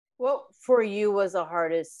What for you was the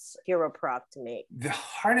hardest hero prop to make? The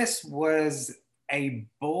hardest was a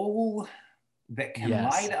bowl that can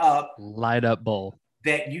Yes. light up bowl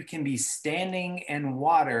that you can be standing in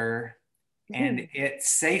water and it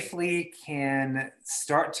safely can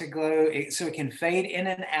start to glow, so it can fade in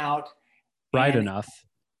and out. Bright enough,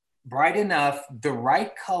 the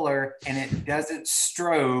right color, and it doesn't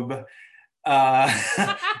strobe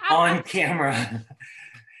on camera.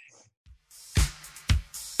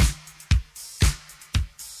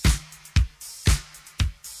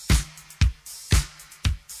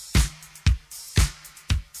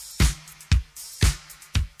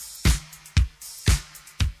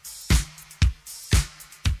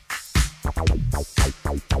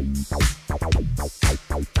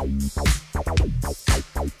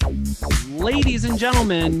 Ladies and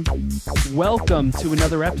gentlemen, welcome to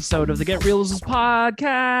another episode of the Get Reels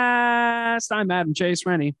podcast. I'm Adam Chase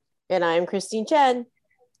Rennie. And I'm Christine Chen.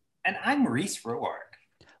 And I'm Reese Roark.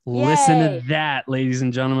 Listen to that, ladies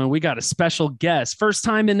and gentlemen. We got a special guest. First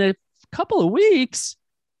time in a couple of weeks.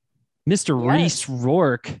 Mr. Reese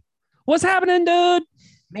Roark. What's happening, dude?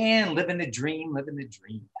 Man, living the dream.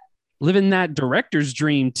 Living that director's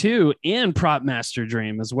dream, too, and prop master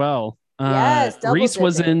dream as well. Yes, Reese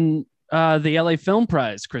was in the LA Film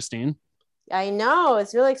Prize, Christine. I know.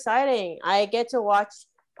 It's really exciting. I get to watch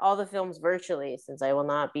all the films virtually since I will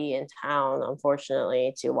not be in town,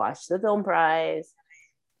 unfortunately, to watch the film prize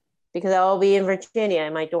because I will be in Virginia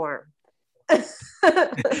in my dorm.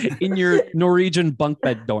 In your Norwegian bunk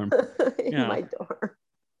bed dorm. In my dorm.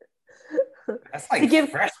 That's like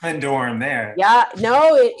freshman dorm there. Yeah,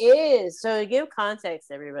 no, it is. So to give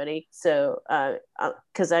context, everybody, so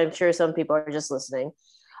because I'm sure some people are just listening,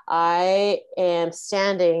 I am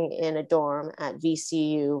standing in a dorm at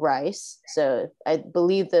VCU Rice. So I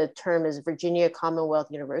believe the term is Virginia Commonwealth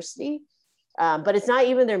University, but it's not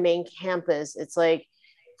even their main campus. It's like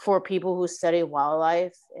for people who study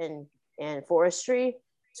wildlife and forestry.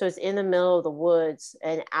 So it's in the middle of the woods,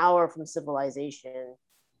 an hour from civilization.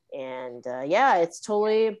 And it's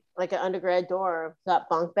totally like an undergrad dorm. Got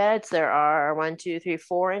bunk beds. There are 1, 2, 3,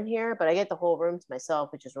 4 in here, but I get the whole room to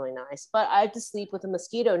myself, which is really nice. But I have to sleep with a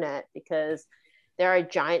mosquito net because there are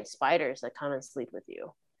giant spiders that come and sleep with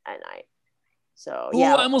you at night. So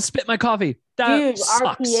yeah, I almost spit my coffee. That sucks.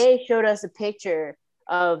 Our PA showed us a picture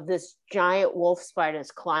of this giant wolf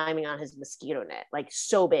spiders climbing on his mosquito net, like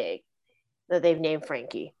so big that they've named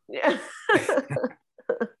Frankie.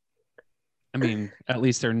 I mean, at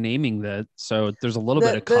least they're naming that, so there's a little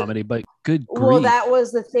bit of comedy, but good grief. Well, that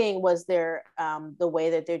was the thing, was their the way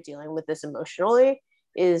that they're dealing with this emotionally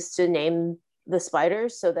is to name the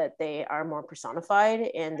spiders so that they are more personified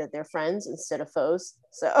and that they're friends instead of foes.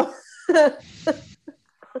 So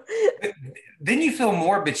then you feel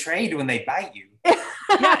more betrayed when they bite you.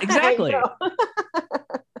 Yeah, exactly. You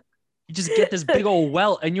just get this big old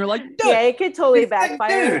welt and you're like, dude. Yeah, it could totally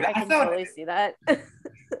backfire. Dude, I can totally see that.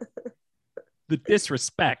 The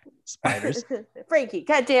disrespect, spiders. Frankie,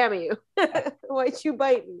 God damn you. Why'd you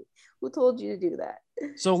bite me? Who told you to do that?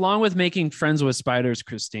 So along with making friends with spiders,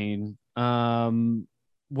 Christine,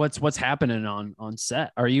 what's happening on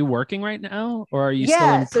set? Are you working right now or are you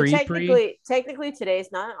still in pre? Technically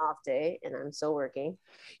today's not an off day and I'm still working.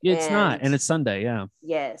 It's not, and it's Sunday, yeah.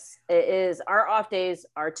 Yes, it is. Our off days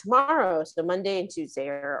are tomorrow. So Monday and Tuesday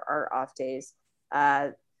are our off days.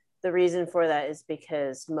 The reason for that is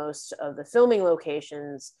because most of the filming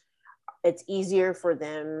locations, it's easier for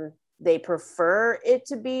them. They prefer it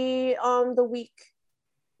to be on the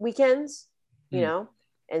weekends, you know?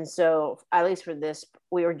 And so at least for this,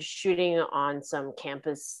 we were just shooting on some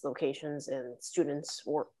campus locations and students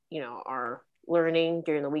are learning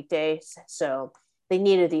during the weekdays. So they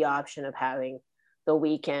needed the option of having the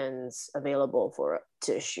weekends available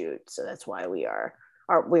to shoot. So that's why we are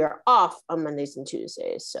off on Mondays and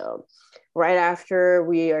Tuesdays. So right after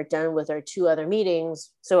we are done with our 2 other meetings,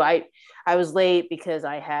 so I was late because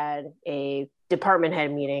I had a department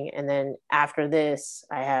head meeting, and then after this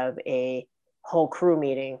I have a whole crew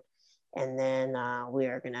meeting, and then we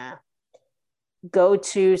are gonna go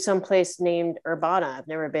to some place named Urbana. I've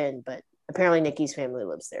never been, but apparently Nikki's family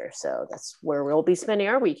lives there, so that's where we'll be spending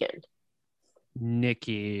our weekend.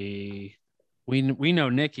 Nikki, we know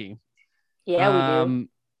Nikki. Yeah, we do.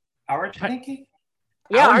 Our Nikki?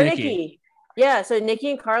 Yeah, our Nikki. Yeah, so Nikki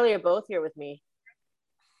and Carly are both here with me.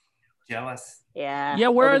 Jealous. Yeah. Yeah,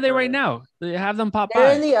 where are they right now? Have them pop They're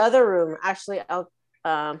by. in the other room. Actually, I'm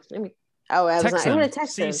going to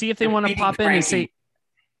text them. See if they want to pop in and say,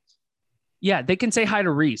 yeah, they can say hi to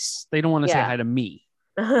Reese. They don't want to say hi to me.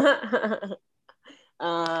 Let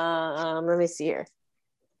me see here.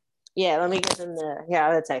 Yeah, let me get them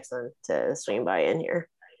the text them to swing by in here.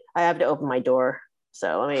 I have to open my door,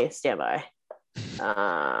 so let me stand by.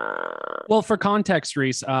 Well, for context,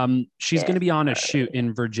 Reese, she's going to be on a shoot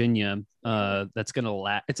in Virginia. That's going to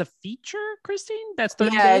last. It's a feature, Christine. That's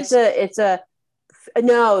 30 days. It's a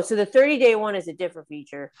no. So the 30-day one is a different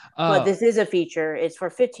feature, but this is a feature. It's for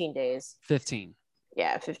 15 days. 15.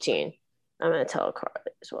 Yeah, 15. I'm going to tell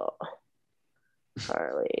Carly as well.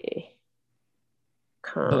 Carly.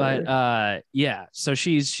 But yeah, so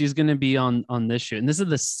she's going to be on this shoot, and this is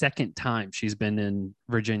the second time she's been in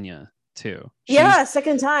Virginia too.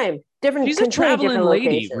 Second time. Different. She's a traveling lady,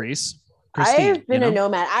 location. Reese. Christine, I've been a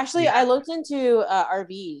nomad. Actually, I looked into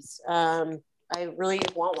RVs. I really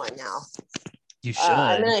want one now. You should.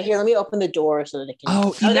 Let me open the door so that it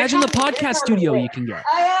can. Imagine the podcast studio you can get.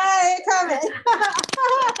 They're coming.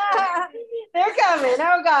 They're coming.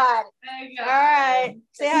 Oh God. All right.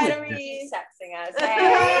 Say hi to Reese. Texting us.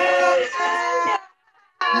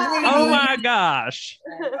 Oh my gosh.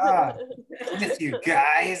 Miss you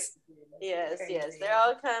guys. Yes, they're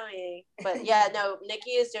all coming. But yeah, no,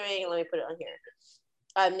 Nikki is doing. Let me put it on here.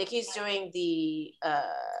 Nikki's doing the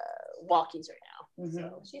walkies right now. Mm-hmm.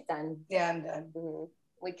 So she's done. Yeah, I'm done. Mm-hmm.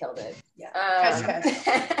 We killed it. Yeah.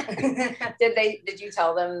 Did you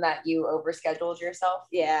tell them that you overscheduled yourself?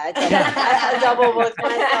 Yeah, I double booked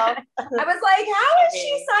myself. I was like, how is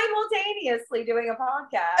she simultaneously doing a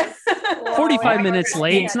podcast? 45 minutes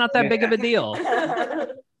late. It's not that big of a deal.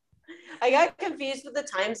 I got confused with the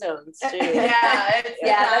time zones too.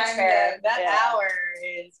 That's fair. That hour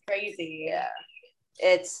is crazy. Yeah.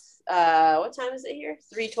 It's what time is it here?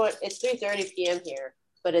 3:20. It's 3:30 p.m. here,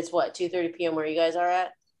 but it's what 2:30 p.m. where you guys are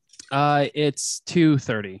at? It's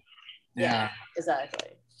 2:30. Yeah.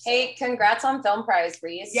 Exactly. Hey, congrats on Film Prize,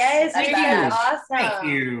 Reese. Yes, Thank you're you. awesome. Thank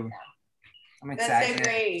you. I'm excited. That's so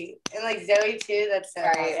great. And like Zoe too, that's so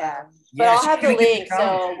awesome. Yeah. But I'll have the link,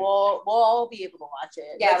 so we'll all be able to watch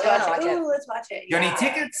it. Yeah, let's watch it. Ooh, let's watch it. You need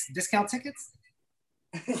tickets? Discount tickets?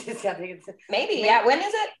 Discount tickets. Maybe. Yeah. When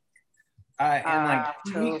is it? In like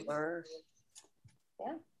 2 weeks. October.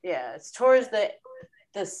 Yeah, it's towards the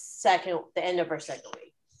end of our second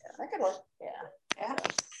week. Yeah, that could work. Yeah.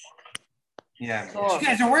 Yeah. Cool. You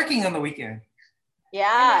guys are working on the weekend.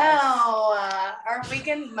 Yeah. No, our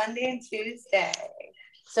weekend's Monday and Tuesday.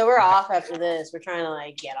 So we're off after this. We're trying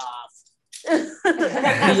to get off.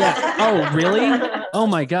 Yeah. Oh, really? Oh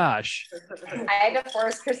my gosh. I had to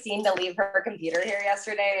force Christine to leave her computer here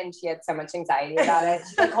yesterday, and she had so much anxiety about it.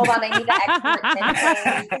 She's like, hold on, I need to export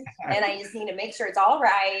things, and I just need to make sure it's all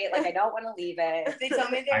right. Like, I don't want to leave it. They told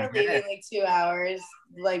me they were leaving 2 hours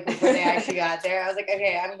before they actually got there. I was like,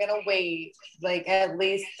 okay, I'm gonna wait at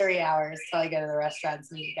least 3 hours till I go to the restaurant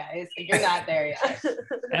to meet you guys. You're not there yet.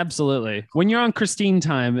 Absolutely. When you're on Christine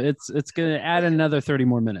time, it's gonna add another 30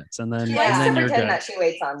 more minutes, and then She likes to you're pretend good. that she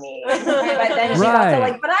waits on me, but then she's also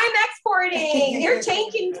like, but I'm exporting. You're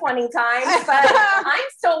changing 20 times, but I'm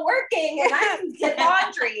still working, and I did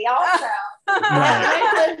laundry also.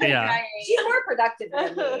 Right. Yeah. She's more productive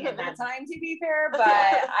than me in that time, to be fair, but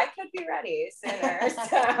I could be ready sooner.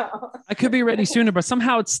 So I could be ready sooner, but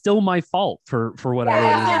somehow it's still my fault for whatever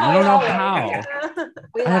reason. I don't know how.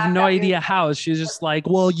 I have no idea how. She's just like,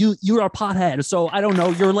 well, you're a pothead, so I don't know.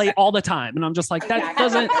 You're late all the time, and I'm just like, that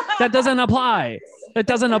doesn't apply. It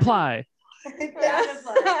doesn't apply.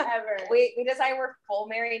 Ever. We decided we're full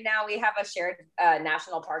married now. We have a shared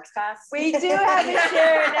national parks pass. We do have a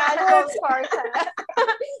shared national parks pass.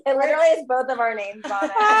 It literally has both of our names on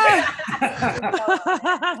it.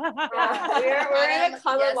 We're in a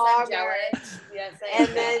common law I'm marriage. Yes, and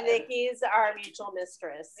then Nikki's our mutual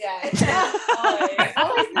mistress. Yeah, it's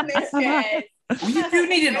always the mistress. Well, you do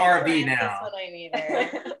need an RV now. That's what I need her.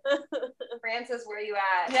 Francis, where are you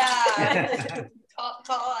at? Yeah.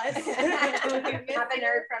 Call us. Haven't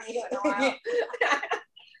heard from you in a while.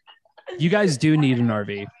 You guys do need an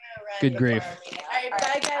RV. Good grief. All right,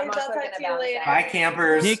 bye guys. I'm I'll also talk gonna to you bounce later. out. Bye,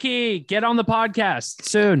 campers. Nikki, get on the podcast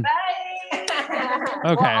soon. Bye.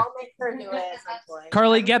 Okay. Well, I'll make her do it at some point.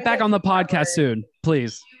 Carly, get back on the podcast soon,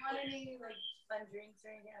 please. Do you want any fun drinks or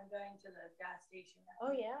anything? I'm going to the gas station.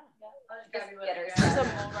 Oh yeah. I'll just grab you Get her whatever. Some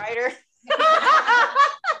bull rider.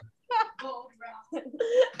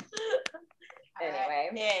 Anyway,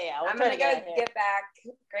 Yeah. I'm gonna go get back.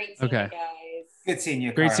 Great seeing Okay. you guys. Good seeing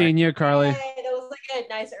you. Great Carly. seeing you, Carly. It was like a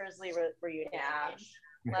nice Ursley reunion. Yeah.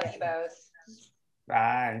 Love you both.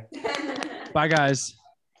 Bye. Bye, guys.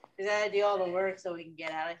 We gotta do all the work so we can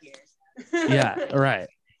get out of here. Yeah, all right.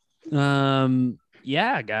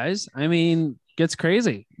 Yeah, guys. I mean, gets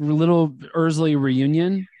crazy. Little Ursley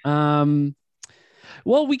reunion.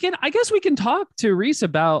 Well, I guess we can talk to Reese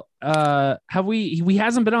about he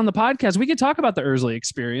hasn't been on the podcast. We could talk about the Ursley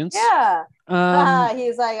experience. Yeah. Um,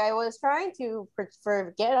 He's like, I was trying to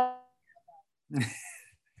forget.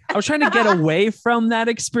 I was trying to get away from that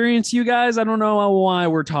experience, you guys. I don't know why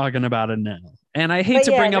we're talking about it now. And I hate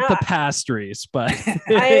to bring up the past, Reese, but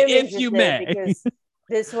if you may. Because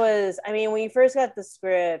this was, I mean, when you first got the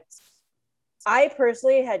script, I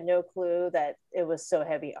personally had no clue that it was so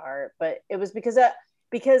heavy art, but it was because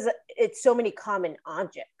it's so many common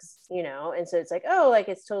objects, you know? And so it's like, oh, like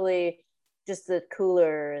it's totally just the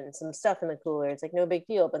cooler and some stuff in the cooler. It's like no big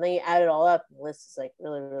deal. But then you add it all up and the list is like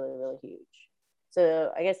really, really, really huge.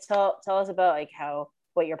 So I guess tell us about like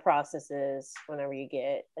what your process is whenever you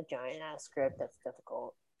get a giant ass script that's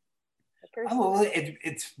difficult. Oh,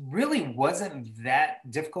 it really wasn't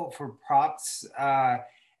that difficult for props,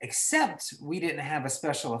 except we didn't have a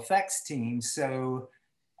special effects team. So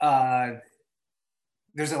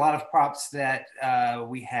there's a lot of props that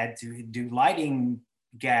we had to do lighting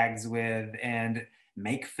gags with and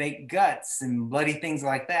make fake guts and bloody things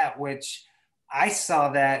like that, which I saw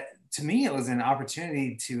that. To me, it was an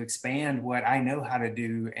opportunity to expand what I know how to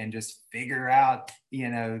do and just figure out, you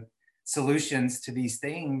know, solutions to these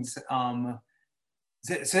things. So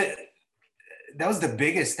that was the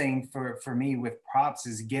biggest thing for me with props,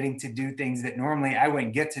 is getting to do things that normally I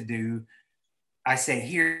wouldn't get to do. I say,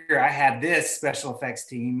 here, I have this special effects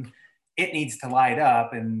team. It needs to light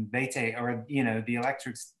up, and they take, or, you know, the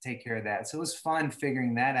electrics take care of that. So it was fun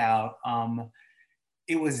figuring that out.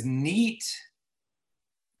 It was neat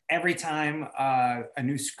every time a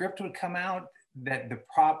new script would come out, that the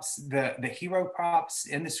props, the hero props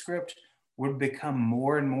in the script would become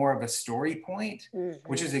more and more of a story point,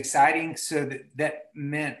 which is exciting. So that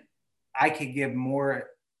meant I could give more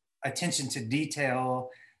attention to detail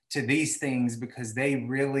to these things, because they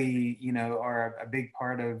really, you know, are a big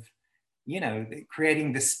part of, you know,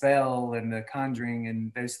 creating the spell and the conjuring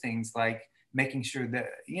and those things, like making sure that,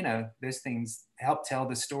 you know, those things help tell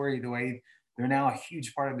the story the way they're now a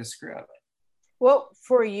huge part of the script. What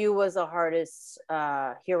for you was the hardest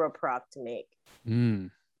hero prop to make?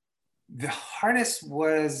 The hardest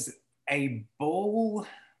was a bowl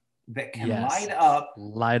that can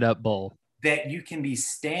light up bowl, that you can be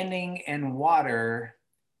standing in water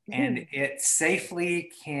and it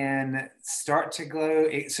safely can start to glow,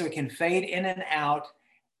 so it can fade in and out.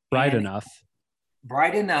 Bright enough,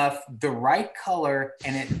 the right color,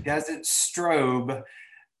 and it doesn't strobe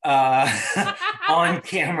on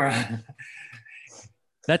camera.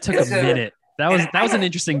 That took a minute. That was an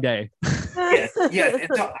interesting day. Yeah. And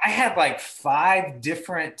so I had like 5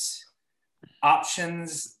 different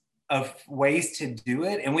options of ways to do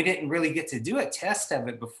it, and we didn't really get to do a test of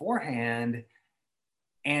it beforehand.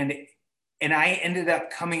 And I ended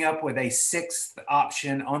up coming up with a 6th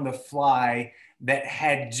option on the fly that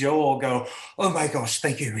had Joel go, "Oh my gosh,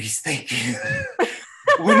 thank you, Reese, thank you."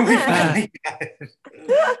 When we finally got it.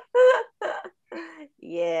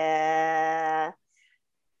 Yeah.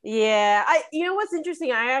 You know what's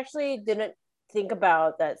interesting? I actually didn't think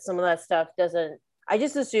about that. Some of that stuff doesn't. I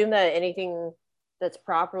just assumed that anything that's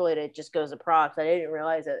prop related just goes to props. I didn't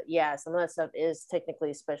realize that. Yeah, some of that stuff is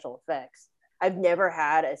technically special effects. I've never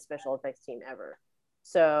had a special effects team ever,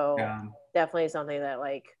 so definitely something that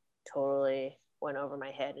like totally went over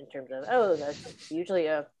my head in terms of, oh, that's usually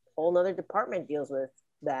a whole nother department deals with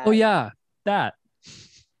that. Oh yeah, that.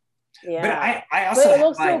 Yeah, but I also, but it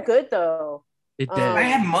looks so good though. It did. I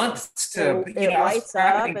had months to, it lights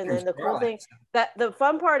up, and then the cool thing, that the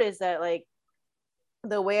fun part is that like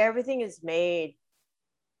the way everything is made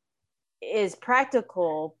is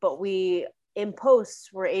practical, but we in post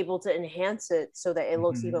we're able to enhance it so that it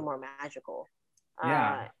looks even more magical.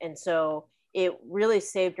 And so it really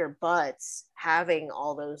saved your butts having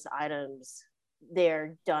all those items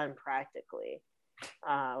there done practically,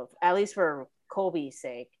 at least for Colby's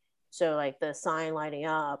sake. So like the sign lighting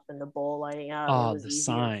up and the bowl lighting up, it was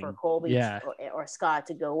easier for Colby or Scott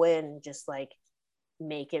to go in and just like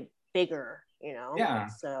make it bigger, you know? Yeah.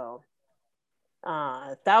 So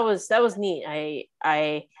that was neat.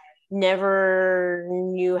 I never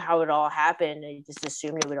knew how it all happened. I just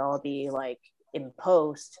assumed it would all be like in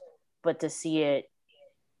post, but to see it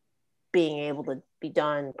being able to be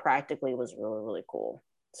done practically was really, really cool.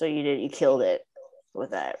 So you killed it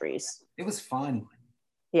with that, Reese. It was fun.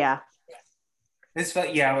 Yeah. This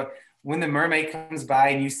felt, when the mermaid comes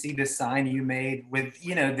by and you see the sign you made with,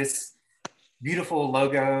 you know, this beautiful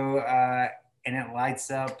logo and it lights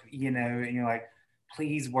up, you know, and you're like,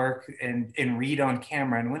 please work and read on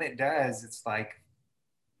camera. And when it does, it's like,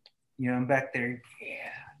 you know, I'm back there.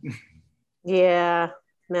 Yeah.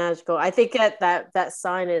 Magical. I think that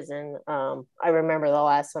sign is in. I remember the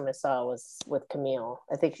last time I saw it was with Camille.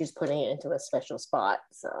 I think she's putting it into a special spot.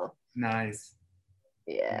 So nice.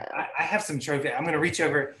 Yeah. I have some trophy. I'm gonna reach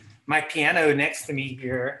over my piano next to me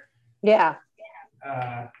here. Yeah.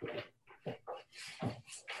 I'm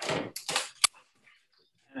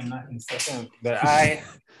not in second, but I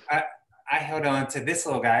held on to this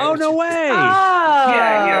little guy. Oh no way!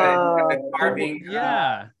 Yeah, the carving.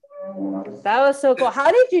 Yeah. That was so cool.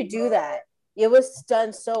 How did you do that? It was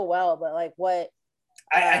done so well, but like what?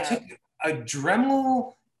 I took a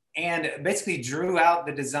Dremel and basically drew out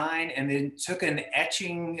the design and then took an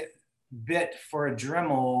etching bit for a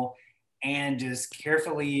Dremel and just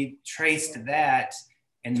carefully traced that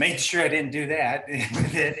and made sure I didn't do that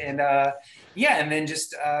with it. And and then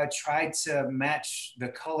just tried to match the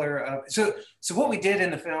color of, so what we did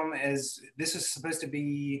in the film is this was supposed to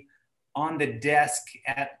be on the desk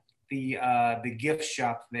at the gift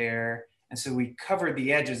shop there. And so we covered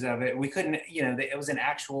the edges of it. We couldn't, it was an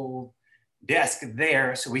actual desk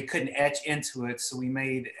there, so we couldn't etch into it. So we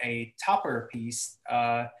made a topper piece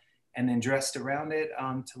and then dressed around it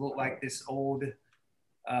to look like this old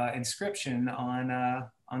inscription on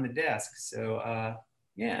the desk. So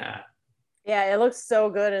Yeah, it looks so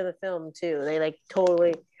good in the film too. They like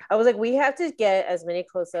totally. I was like, we have to get as many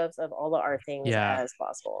close-ups of all the art things as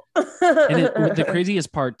possible. And the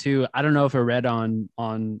craziest part too, I don't know if I read on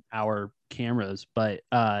our cameras, but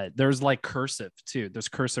there's like cursive too. There's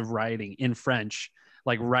cursive writing in French,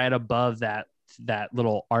 like right above that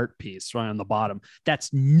little art piece right on the bottom.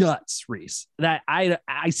 That's nuts, Reese. That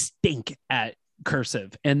I stink at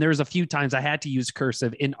cursive, and there's a few times I had to use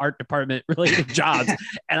cursive in art department related jobs,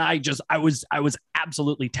 and I was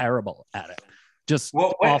absolutely terrible at it. Just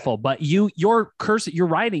awful. But your cursive, your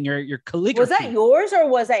writing, your calligraphy. Was that yours or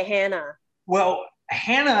was that Hannah? Well,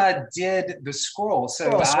 Hannah did the scroll.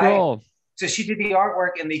 So So she did the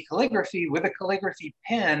artwork and the calligraphy with a calligraphy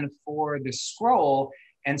pen for the scroll.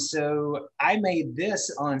 And so I made this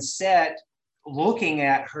on set looking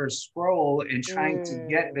at her scroll and trying to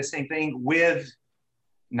get the same thing with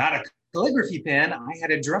not a calligraphy pen. I had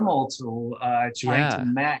a Dremel tool trying to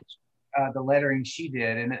match the lettering she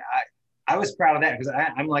did. And I was proud of that because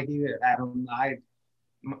I'm like you, Adam.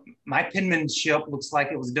 My penmanship looks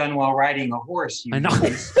like it was done while riding a horse. I know.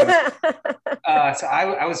 So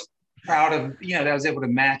I was proud of, that I was able to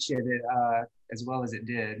match it as well as it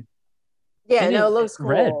did. Yeah, it looks cool.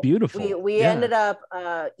 Red, beautiful. We ended up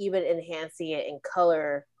even enhancing it in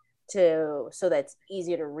color so that's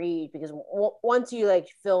easier to read, because once you like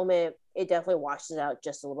film it, it definitely washes out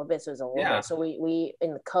just a little bit. So it's a little bit. So we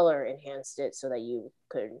in the color enhanced it so that you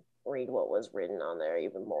could read what was written on there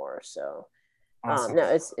even more. So awesome. No,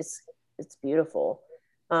 it's beautiful.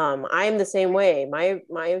 I'm the same way. My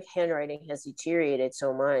handwriting has deteriorated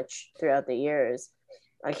so much throughout the years.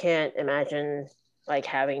 I can't imagine like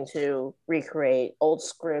having to recreate old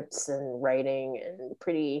scripts and writing and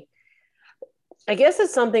I guess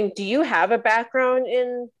it's something. Do you have a background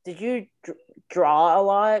did you draw a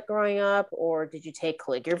lot growing up, or did you take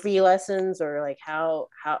calligraphy lessons, or like how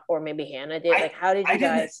or maybe Hannah did? Like how did you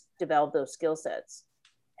guys develop those skill sets?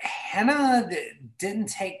 Hannah didn't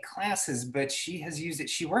take classes, but she has used it.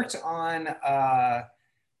 She worked on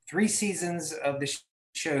 3 seasons of the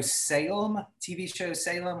show Salem, TV show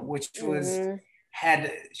Salem, which was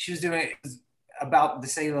she was doing it about the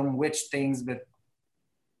Salem witch things, but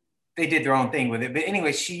they did their own thing with it. But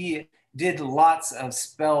anyway, she did lots of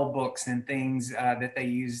spell books and things that they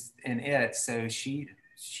used in it. So she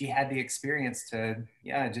had the experience to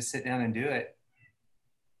just sit down and do it.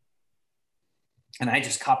 And I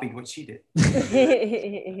just copied what she did.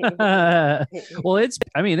 Well,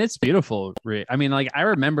 it's beautiful. I mean, like I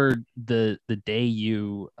remember the day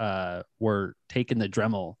you were taking the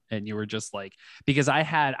Dremel and you were just like, because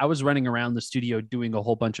I was running around the studio doing a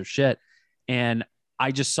whole bunch of shit, and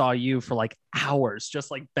I just saw you for like hours, just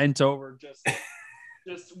like bent over,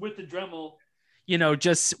 just with the Dremel,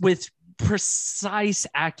 just with precise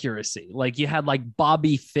accuracy. Like you had like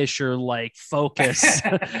Bobby Fischer like focus.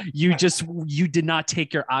 you did not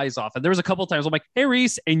take your eyes off. And there was a couple of times I'm like, hey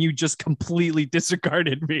Reese, and you just completely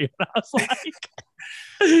disregarded me. And I was like,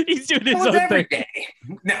 he's doing his own thing.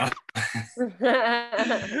 No.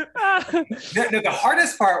 The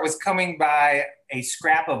hardest part was coming by a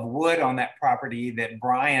scrap of wood on that property that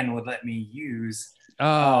Brian would let me use.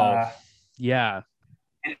 Yeah.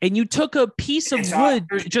 And you took a piece of wood,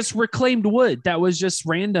 just reclaimed wood that was just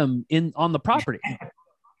random on the property.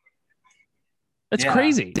 That's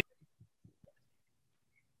crazy.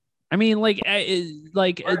 I mean,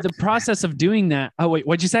 the process of doing that. Oh wait,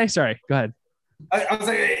 what'd you say? Sorry, go ahead. I was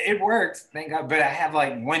like, it worked, thank God. But I have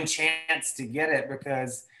like one chance to get it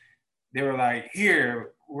because they were like,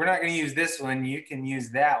 here, we're not going to use this one. You can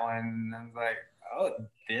use that one. And I was like, oh,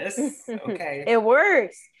 this? Okay. It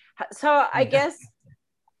works. So I guess,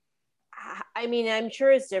 I mean, I'm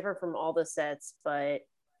sure it's different from all the sets, but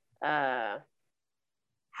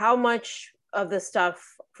how much of the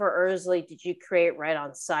stuff for Ursley did you create right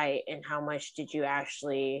on site, and how much did you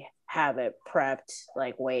actually have it prepped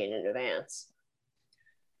like way in advance?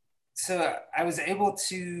 So I was able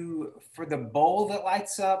to, for the bowl that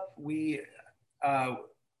lights up,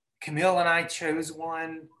 Camille and I chose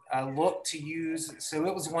one look to use. So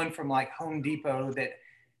it was one from like Home Depot that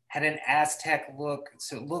had an Aztec look.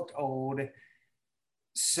 So it looked old.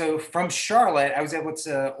 So from Charlotte, I was able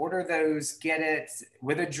to order those, get it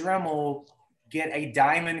with a Dremel, get a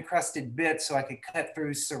diamond crusted bit so I could cut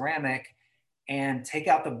through ceramic and take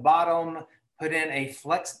out the bottom, put in a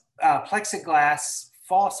plexiglass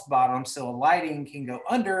false bottom so lighting can go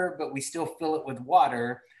under, but we still fill it with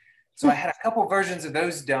water. So I had a couple versions of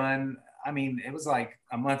those done. I mean, it was like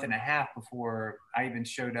a month and a half before I even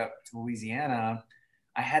showed up to Louisiana.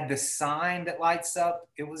 I had the sign that lights up.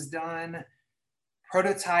 It was done.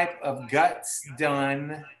 Prototype of guts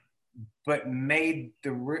done, but made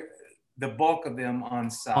the bulk of them on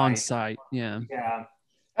site. On site, yeah. Yeah.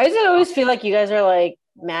 I just always feel like you guys are like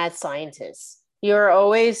mad scientists. You're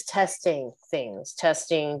always testing things,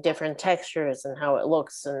 testing different textures and how it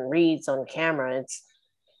looks and reads on camera.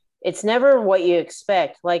 It's never what you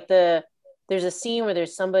expect. Like there's a scene where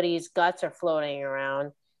there's somebody's guts are floating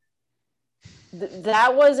around.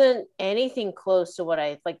 That wasn't anything close to what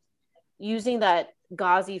I like. Using that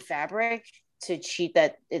gauzy fabric to cheat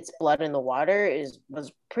that it's blood in the water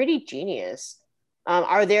was pretty genius.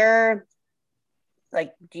 Are there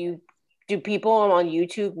like do people on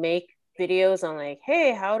YouTube make videos on like,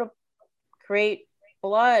 hey, how to create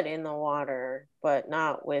blood in the water, but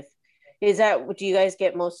not with? Do you guys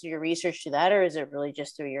get most of your research to that, or is it really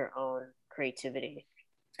just through your own creativity?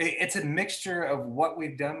 It's a mixture of what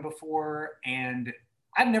we've done before, and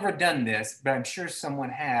I've never done this, but I'm sure someone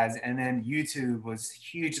has. And then YouTube was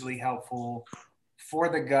hugely helpful for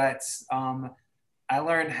the guts. I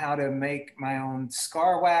learned how to make my own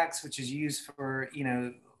scar wax, which is used for,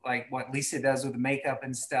 like what Lisa does with makeup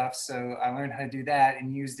and stuff. So I learned how to do that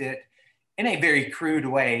and used it in a very crude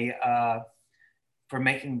way for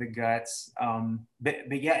making the guts.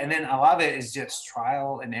 But yeah, and then a lot of it is just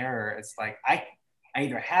trial and error. It's like, I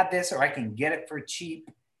either have this or I can get it for cheap,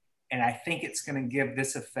 and I think it's going to give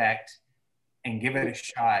this effect, and give it a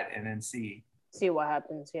shot and then see what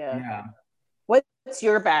happens. Yeah. What's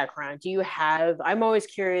your background? I'm always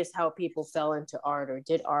curious how people fell into art or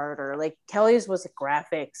did art, or like Kelly's was a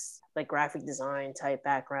graphic design type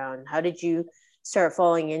background. How did you start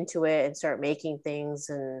falling into it and start making things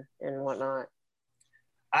and whatnot?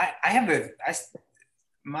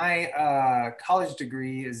 My college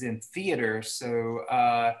degree is in theater. So,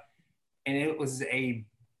 and it was a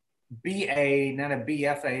BA, not a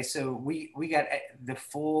BFA. So we got the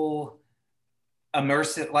full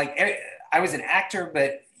immersive, like I was an actor,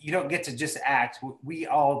 but you don't get to just act. We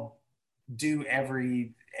all do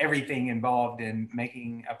everything involved in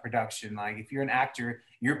making a production. Like if you're an actor,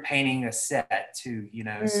 you're painting a set too,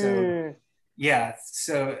 So yeah,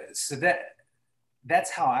 so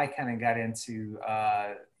that's how I kind of got into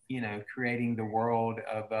creating the world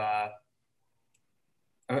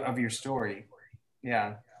of your story.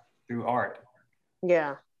 Yeah, through art.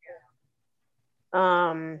 Yeah.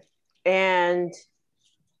 And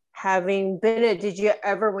having been did you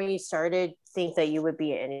ever, when you started, think that you would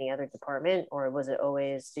be in any other department, or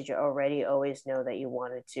did you already always know that you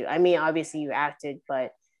wanted to? I mean, obviously you acted,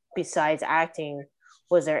 but besides acting,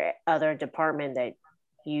 was there other department that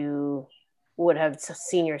you would have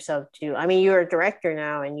seen yourself do? I mean, you're a director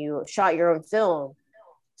now and you shot your own film.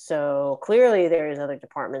 So clearly there's other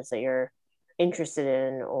departments that you're interested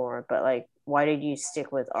in, but like, why did you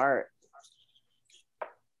stick with art?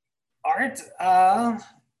 Art,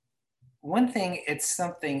 one thing, it's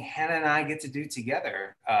something Hannah and I get to do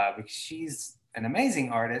together because she's an amazing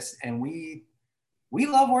artist and we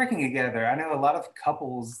love working together. I know a lot of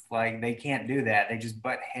couples, like, they can't do that. They just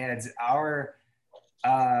butt heads. Our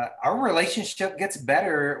relationship gets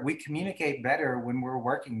better. We communicate better when we're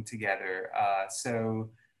working together. So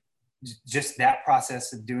just that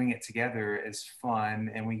process of doing it together is fun.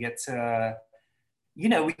 And we get to, we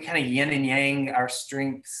kind of yin and yang our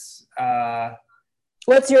strengths.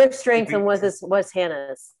 What's your strength and what's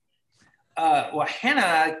Hannah's? Well,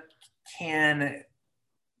 Hannah can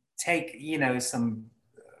take, some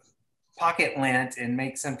pocket lint and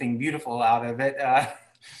make something beautiful out of it.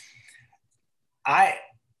 I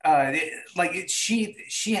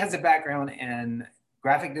she has a background in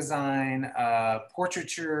graphic design,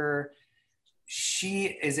 portraiture. She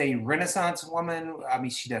is a Renaissance woman. I mean,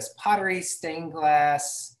 she does pottery, stained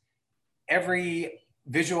glass, every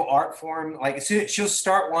visual art form. Like she'll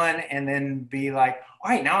start one and then be like, all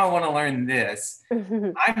right, now I want to learn this.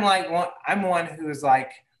 I'm one who's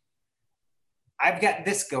like, I've got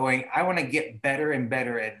this going. I want to get better and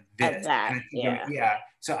better at this. That, yeah.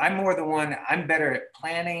 So I'm more the one, I'm better at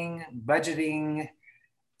planning, budgeting,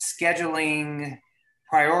 scheduling,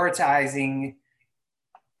 prioritizing.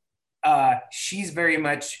 She's very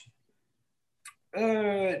much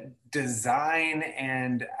design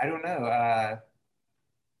and I don't know,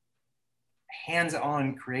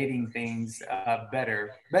 hands-on creating things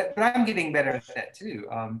better. But I'm getting better at that too.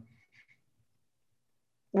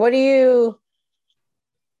 What do you?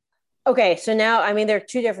 Okay, so now I mean there are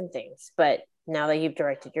two different things, but now that you've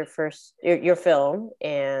directed your film,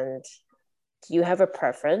 and do you have a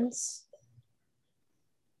preference?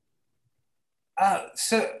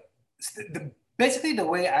 Basically the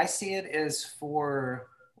way I see it is for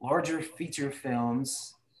larger feature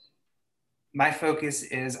films, my focus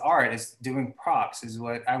is art, is doing props, is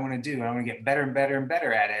what I want to do. I want to get better and better and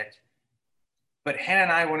better at it. But Hannah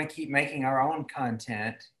and I want to keep making our own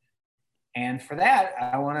content. And for that,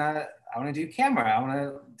 I want to do camera. I want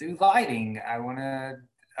to do lighting. I want to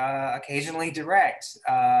occasionally direct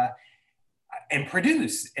and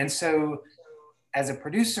produce. And so as a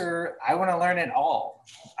producer, I want to learn it all.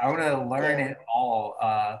 I want to learn it all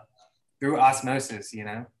through osmosis, you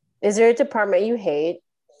know? Is there a department you hate?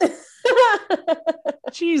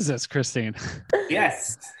 Jesus, Christine.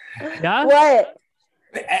 Yes. Yeah? What?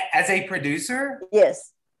 As a producer?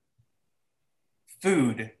 Yes.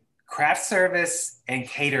 Food, craft service, and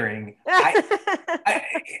catering.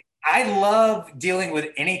 I love dealing with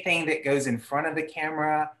anything that goes in front of the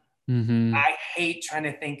camera. Mm-hmm. I hate trying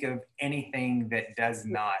to think of anything that does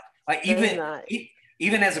not. Like even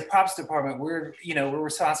as a props department, we're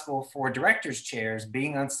responsible for directors' chairs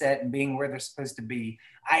being on set and being where they're supposed to be.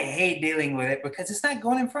 I hate dealing with it because it's not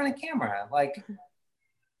going in front of camera. Like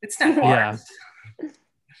it's not art. Yeah.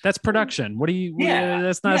 That's production. What do you? Yeah.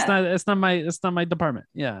 That's not. Yeah. It's not my department.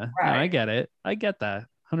 Yeah. Right. No, I get it. I get that.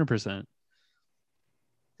 100%.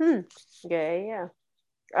 Yeah.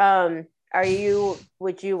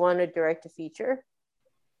 Would you want to direct a feature?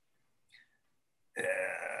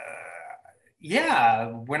 Yeah,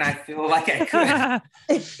 when I feel like I could.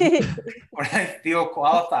 When I feel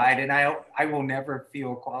qualified, and I will never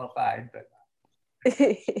feel qualified, but.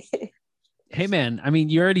 Hey man, I mean,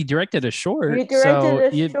 you already directed a short. You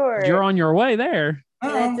directed a short. You're on your way there.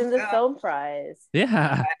 And it's in the film prize.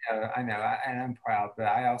 Yeah. I know, and I'm proud, but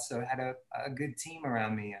I also had a good team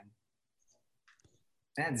around me, and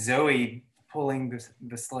I had Zoe pulling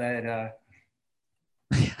the sled.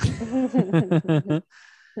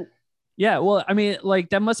 Yeah, well, I mean, like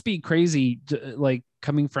that must be crazy, like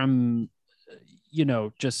coming from,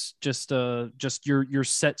 just your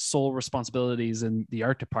set sole responsibilities in the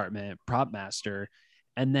art department, prop master,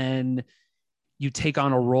 and then you take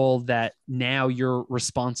on a role that now you're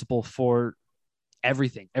responsible for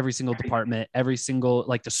everything, every single department, every single,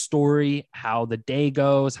 like the story, how the day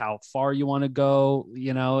goes, how far you want to go,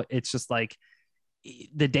 it's just like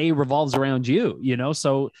the day revolves around you,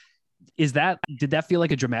 so did that feel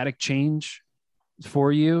like a dramatic change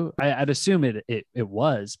for you? I'd assume it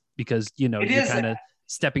was, because you're kind of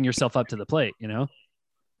stepping yourself up to the plate.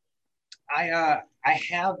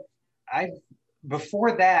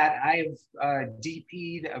 Before that I've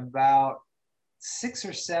DP'd about 6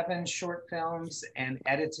 or 7 short films and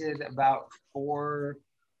edited about 4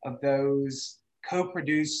 of those,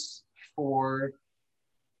 co-produced 4.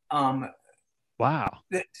 Wow.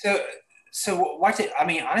 So watch it. I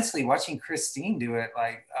mean, honestly, watching Christine do it,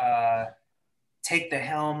 like take the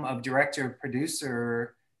helm of director,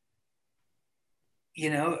 producer,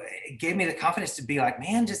 it gave me the confidence to be like,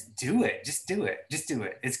 man, just do it. Just do it. Just do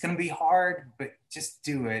it. It's going to be hard, but just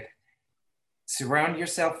do it. Surround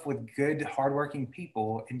yourself with good, hardworking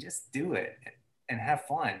people and just do it and have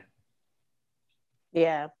fun.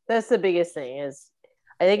 Yeah, that's the biggest thing.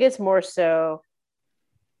 I think it's more so,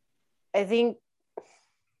 how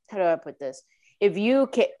do I put this? If you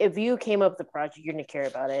came up with the project, you're going to care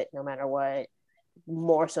about it no matter what,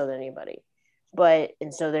 more so than anybody.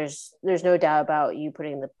 And so there's no doubt about you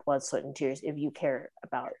putting the blood, sweat, and tears if you care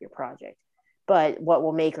about your project. But what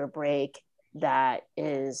will make or break that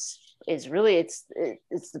is really it's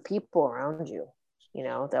the people around you,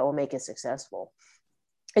 that will make it successful.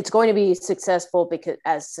 It's going to be successful because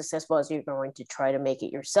as successful as you're going to try to make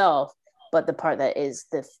it yourself. But the part that is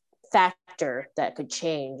the factor that could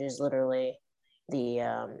change is literally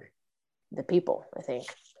the people, I think.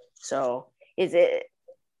 So is it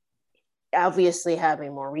obviously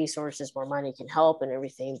having more resources, more money can help and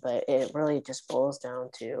everything, but it really just boils down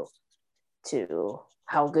to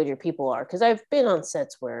how good your people are. Because I've been on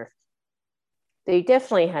sets where they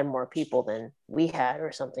definitely had more people than we had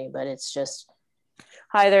or something, but it's just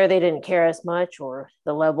either they didn't care as much, or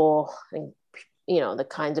the level and the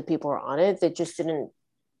kinds of people are on it that just didn't.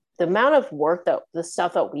 The amount of work that the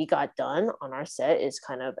stuff that we got done on our set is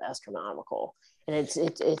kind of astronomical, and it's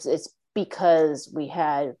because we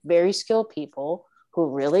had very skilled people who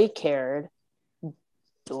really cared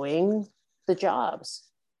doing the jobs,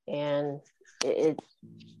 and it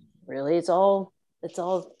really it's all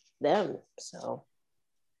them. So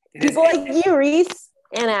people like you, Reese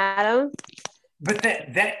and Adam. But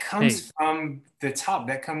that comes from the top.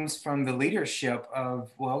 That comes from the leadership of,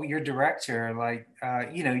 well, your director. Like,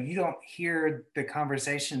 you don't hear the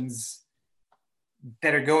conversations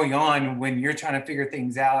that are going on when you're trying to figure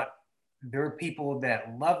things out. There are people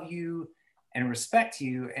that love you and respect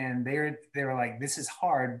you, and they're like, this is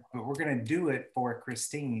hard, but we're gonna do it for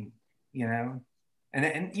Christine, and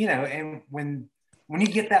when you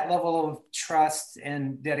get that level of trust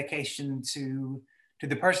and dedication to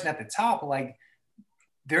the person at the top, like,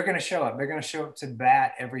 they're going to show up. They're going to show up to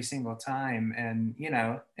bat every single time, and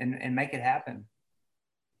and make it happen.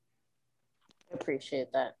 I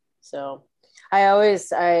appreciate that. So I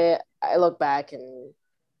look back and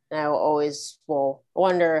I always will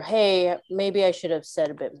wonder, hey, maybe I should have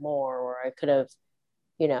said a bit more, or I could have,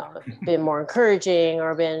 been more encouraging,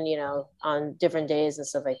 or been, on different days and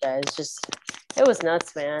stuff like that. It was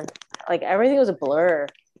nuts, man. Like, everything was a blur.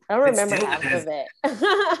 I don't remember half of it.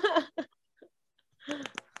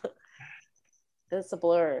 It's a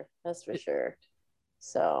blur, that's for sure.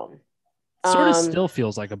 So sort of still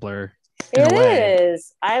feels like a blur. It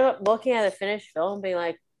is. I'm looking at a finished film being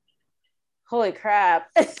like, holy crap.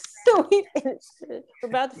 We finished it. We're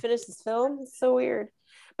about to finish this film. It's so weird.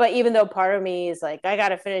 But even though part of me is like, I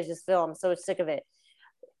gotta finish this film, I'm so sick of it,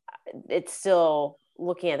 it's still,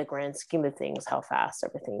 looking at the grand scheme of things, how fast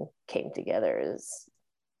everything came together is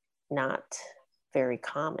not very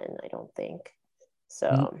common, I don't think.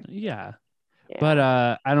 So yeah. But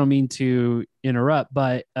I don't mean to interrupt,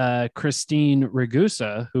 but Christine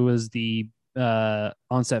Ragusa, who was the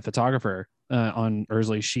on-set photographer on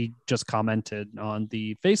Ursley, she just commented on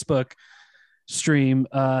the Facebook stream,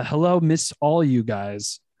 hello, miss all you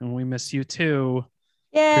guys, and we miss you too.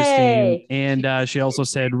 Yay! Christine. And she also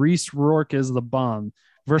said Reese Rourke is the bomb,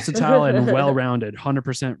 versatile and well-rounded,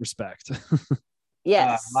 100% respect.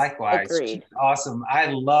 Yes, likewise. Agreed. Awesome. I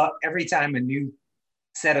love every time a new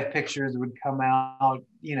set of pictures would come out,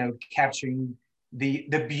 capturing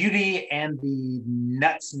the beauty and the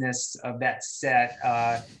nutsness of that set.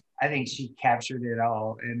 I think she captured it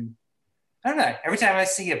all. And I don't know, every time I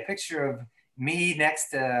see a picture of me next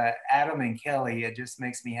to Adam and Kelly, it just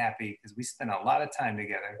makes me happy because we spent a lot of time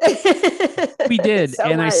together. We did. So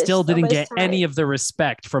and much, I still didn't get time. Any of the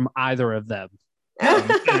respect from either of them.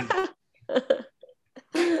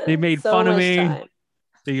 They made fun of me. Time.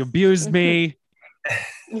 They abused me.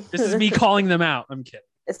 This is me calling them out. I'm kidding.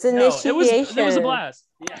 It's initiation. It was a blast.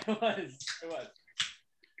 Yeah, it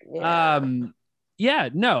was. Yeah.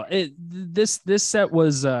 This set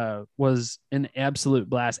was an absolute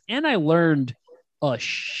blast, and I learned a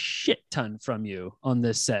shit ton from you on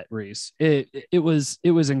this set, Reese. It was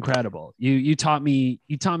incredible. You taught me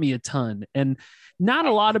a ton, and not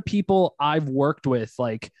a lot of people I've worked with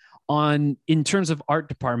like in terms of art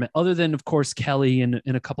department, other than of course Kelly and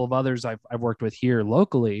a couple of others I've worked with here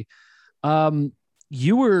locally.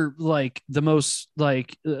 You were like the most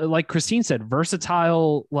like Christine said,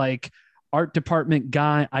 versatile, like art department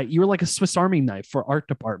guy. You were like a Swiss Army knife for art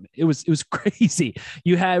department. It was crazy.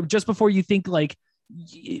 You had, just before you think like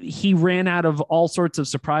he ran out of all sorts of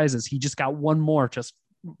surprises, he just got one more just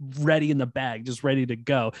ready in the bag, just ready to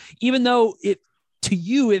go. Even though to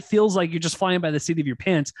you, it feels like you're just flying by the seat of your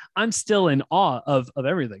pants, I'm still in awe of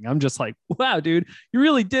everything. I'm just like, wow, dude, you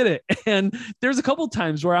really did it. And there's a couple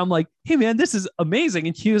times where I'm like, hey man, this is amazing.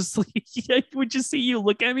 And he was like, I would just see you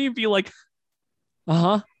look at me and be like,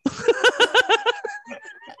 like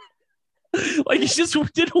you just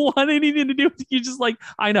didn't want anything to do with it. You just like,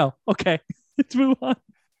 I know. Okay, let's move on.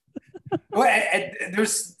 Well,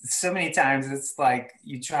 there's so many times it's like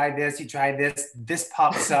you try this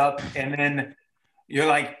pops up, and then you're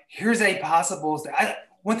like, here's a possible.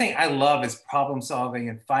 One thing I love is problem solving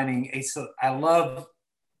and finding I love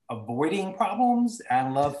avoiding problems. I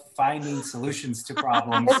love finding solutions to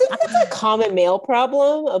problems. I think that's a common male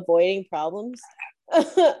problem, avoiding problems.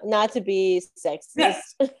 Not to be sexist.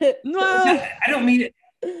 Yeah. No. I don't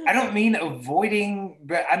mean avoiding,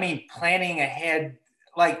 but I mean planning ahead,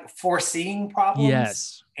 like foreseeing problems.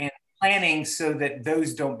 Yes. And planning so that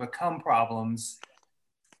those don't become problems.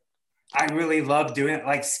 I really love doing it,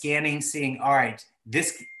 like scanning, seeing, all right,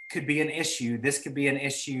 this could be an issue. This could be an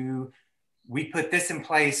issue. We put this in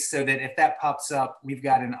place so that if that pops up, we've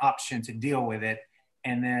got an option to deal with it.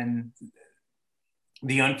 And then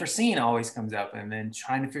the unforeseen always comes up, and then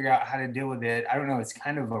trying to figure out how to deal with it. I don't know. It's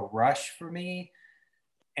kind of a rush for me.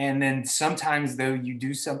 And then sometimes though you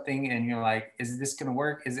do something and you're like, is this going to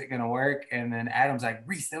work? Is it going to work? And then Adam's like,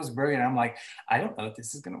 Reese, that was brilliant. I'm like, I don't know if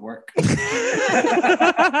this is going to work.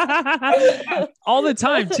 All the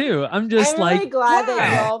time too. I'm just I'm really glad that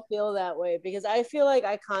you wow. all feel that way, because I feel like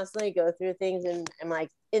I constantly go through things and I'm like,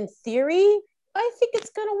 in theory, I think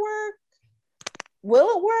it's going to work.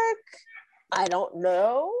 Will it work? I don't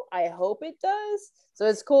know. I hope it does. So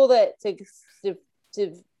it's cool that to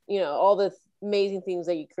all the amazing things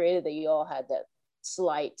that you created, that you all had that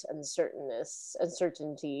slight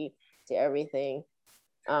uncertainty to everything,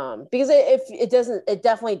 because it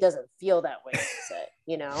definitely doesn't feel that way on set,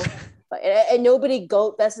 but and nobody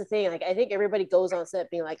that's the thing, like I think everybody goes on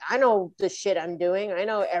set being like, I know the shit I'm doing, I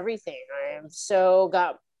know everything, I'm so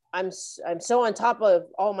on top of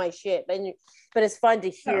all my shit, but it's fun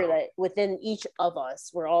to hear that within each of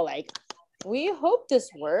us we're all like, we hope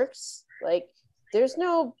this works, like there's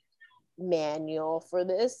no manual for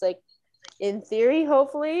this, like in theory,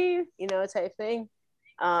 hopefully, type thing.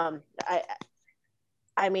 I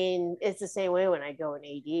mean, it's the same way when I go in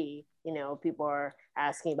AD, people are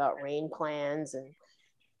asking about rain plans and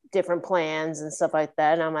different plans and stuff like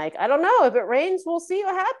that, and I'm like, I don't know, if it rains, we'll see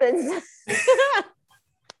what happens.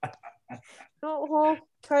 We'll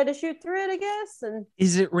try to shoot through it, I guess. And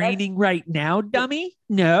is it raining right now, dummy?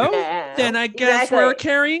 No. Yeah, then I guess exactly. we're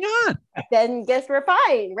carrying on. Then guess we're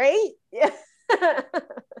fine, right? Yeah.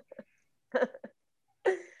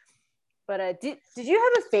 But did you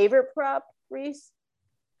have a favorite prop, Reese?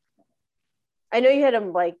 I know you had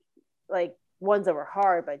them like ones that were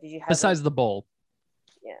hard, but did you have besides the bowl?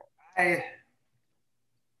 Yeah.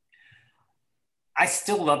 I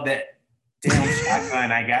still love that damn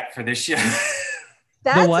shotgun I got for this show.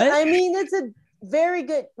 That's, the what? I mean, it's a very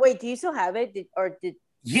good. Wait, do you still have it?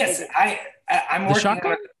 Yes, I'm The working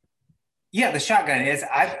shotgun? on it. Yeah, the shotgun is.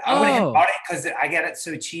 I went ahead and bought it because I got it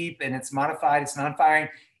so cheap, and it's modified. It's non-firing.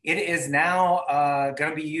 It is now going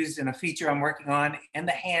to be used in a feature I'm working on in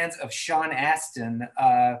the hands of Sean Astin.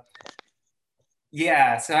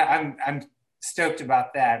 Yeah, so I'm stoked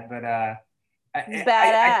about that. But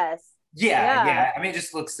badass. Yeah. I mean, it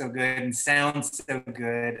just looks so good and sounds so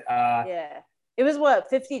good. Yeah. It was what,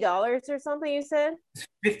 $50 or something you said?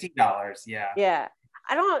 $50, yeah. Yeah.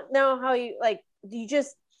 I don't know how you you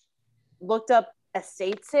just looked up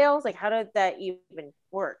estate sales? Like, how did that even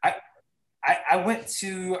work? I went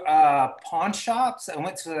to pawn shops. I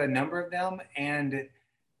went to a number of them, and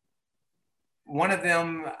one of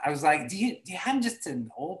them, I was like, do you have just an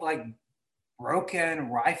old broken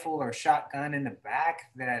rifle or shotgun in the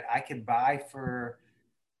back that I could buy for,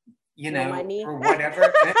 for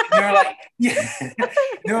whatever? And they're like, yeah.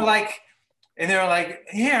 They're like,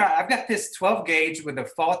 yeah, I've got this 12 gauge with a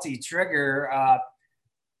faulty trigger.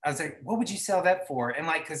 I was like, what would you sell that for? And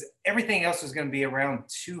because everything else was going to be around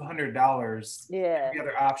 $200. Yeah. Every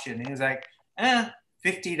other option. And he was like,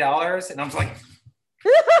 $50. And I was like,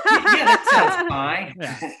 yeah, that sounds fine.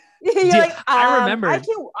 Yeah. You're like, I remember.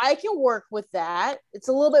 I can work with that. It's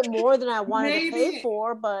a little bit more than I wanted to pay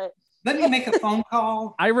for, but let me make a phone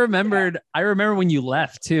call. I remember when you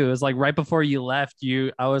left too. It was like right before you left,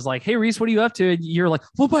 I was like, hey Reese, what are you up to? And you're like,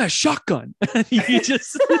 we'll buy a shotgun. you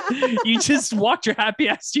just walked your happy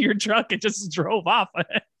ass to your truck and just drove off.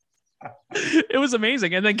 It was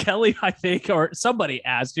amazing. And then Kelly, I think, or somebody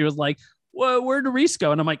asked, he was like, well, where did Reese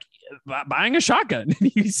go? And I'm like, buying a shotgun.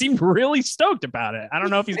 He seemed really stoked about it. I don't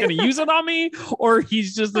know if he's going to use it on me or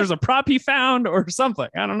there's a prop he found or something.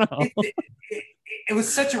 I don't know. It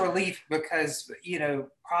was such a relief because,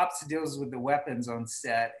 props deals with the weapons on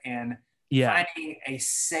set, and finding a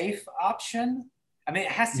safe option. I mean,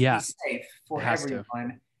 it has to be safe for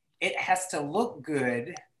everyone. It has to look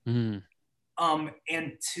good. Mm.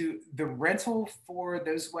 And the rental for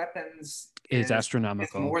those weapons is astronomical.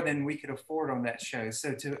 It's more than we could afford on that show.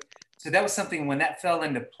 So that was something, when that fell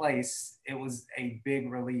into place, it was a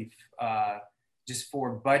big relief. Just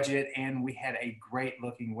for budget, and we had a great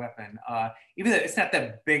looking weapon. Even though it's not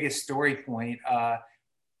the biggest story point, but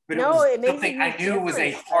it was something I knew was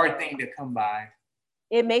a hard thing to come by.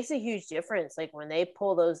 It makes a huge difference. Like when they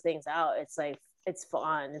pull those things out, it's like it's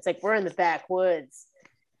fun. It's like we're in the backwoods,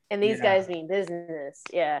 and these guys mean business.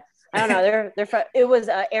 Yeah, I don't know. They're it was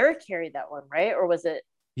Eric carried that one, right? Or was it?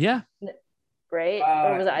 Yeah. Right?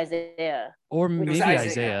 Or was it Isaiah? Or maybe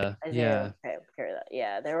Isaiah. Yeah. Okay, carry that.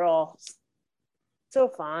 Yeah, they're all so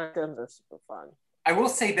fun. Those are super fun. I will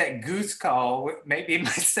say that goose call may be my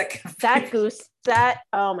second favorite.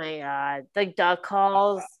 Oh my God. The duck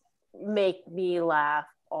calls make me laugh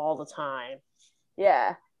all the time.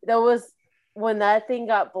 Yeah. That was when that thing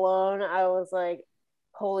got blown, I was like,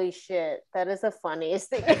 holy shit, that is the funniest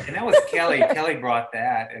thing. And that was Kelly. Kelly brought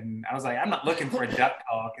that. And I was like, I'm not looking for a duck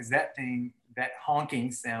call because that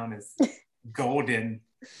honking sound is golden.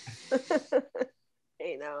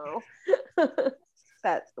 I know.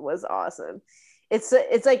 That was awesome. It's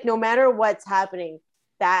like no matter what's happening,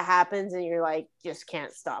 that happens and you're like, just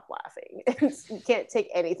can't stop laughing. You can't take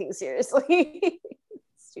anything seriously.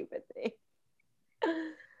 Stupid thing.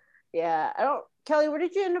 Yeah, Kelly, where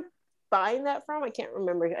did you end up buying that from? I can't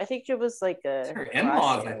remember. I think it was like her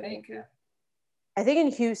in-laws, I think. I think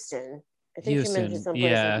in Houston. I think you mentioned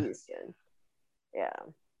someplace in Houston. Yeah.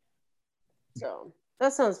 So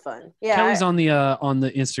that sounds fun. Yeah. Kelly's on the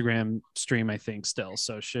Instagram stream, I think, still.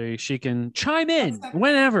 So she can chime in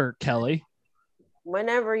whenever, Kelly.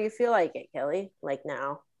 Whenever you feel like it, Kelly. Like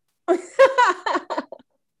now. But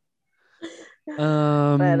I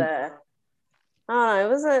don't know,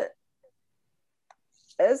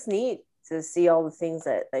 it was neat to see all the things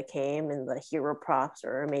that came, and the hero props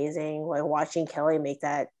are amazing. Like watching Kelly make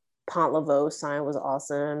that Pont Laveau sign was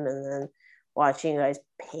awesome, and then watching you guys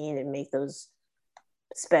paint and make those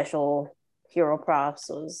special hero props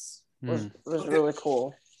was really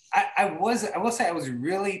cool. I will say I was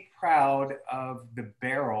really proud of the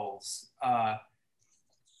barrels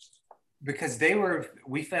because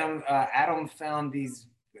Adam found these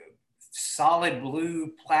solid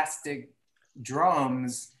blue plastic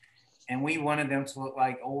drums, and we wanted them to look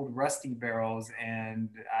like old rusty barrels, and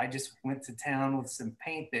I just went to town with some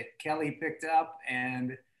paint that Kelly picked up,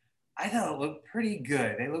 and I thought it looked pretty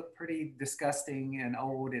good. They look pretty disgusting and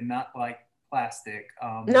old and not like plastic.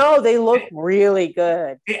 No, they look really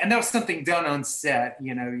good. And that was something done on set.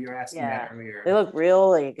 You know, you were asking that earlier. They look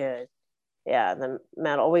really good. Yeah, the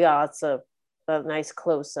metal. We got lots of a nice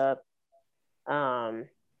close up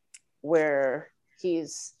where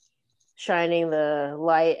he's shining the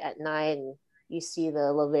light at night, and you see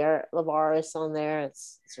the Lavaris on there.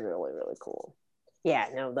 It's really, really cool. Yeah,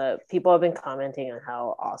 no, the people have been commenting on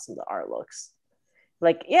how awesome the art looks.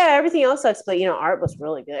 Like, yeah, everything else sucks, but art was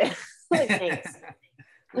really good. Like, thanks.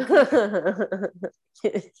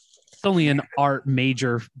 It's only an art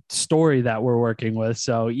major story that we're working with,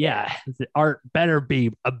 so yeah, the art better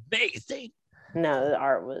be amazing. No, the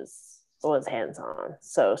art was hands-on,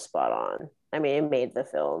 so spot on. I mean, it made the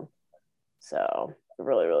film, so it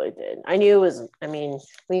really, really did. I knew it was. I mean,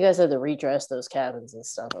 when you guys had to redress those cabins and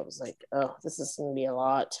stuff, I was like, oh, this is going to be a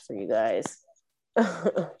lot for you guys.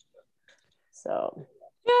 So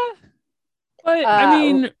yeah, but I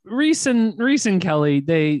mean, Reese and Kelly,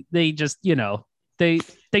 they just they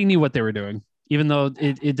knew what they were doing, even though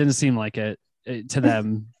it didn't seem like it to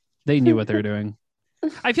them. They knew what they were doing.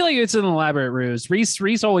 I feel like it's an elaborate ruse.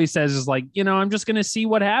 Reese always says is like, I'm just gonna see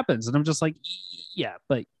what happens, and I'm just like, yeah,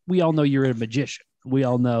 but we all know you're a magician. We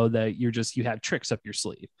all know that you have tricks up your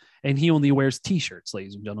sleeve, and he only wears t-shirts,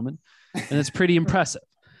 ladies and gentlemen, and it's pretty impressive.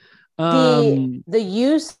 The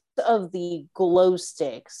use of the glow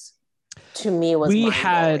sticks to me was we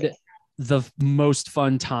had the most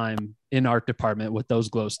fun time in art department with those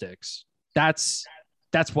glow sticks. That's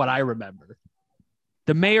what I remember.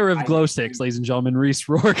 The mayor of glow sticks, ladies and gentlemen, Reese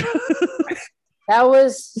Rourke. That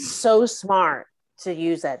was so smart to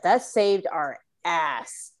use that. That saved our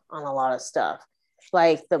ass on a lot of stuff.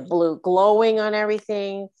 Like the blue glowing on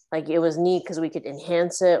everything. Like it was neat because we could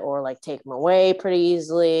enhance it or like take them away pretty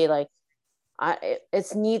easily. Like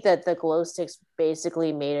it's neat that the glow sticks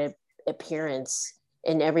basically made an appearance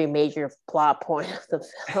in every major plot point of the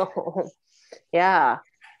film. Yeah.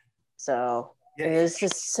 So yeah, it's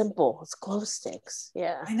just simple. It's glow sticks.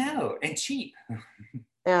 Yeah. I know. And cheap.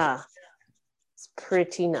 Yeah. It's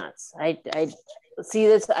pretty nuts. I see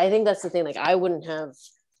this. I think that's the thing. Like I wouldn't have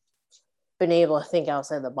been able to think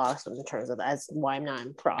outside the box in terms of that's why I'm not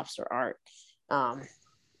in props or art.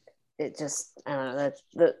 It just, I don't know,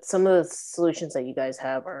 that some of the solutions that you guys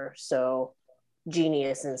have are so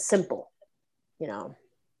genius and simple,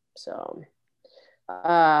 so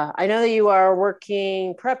I know that you are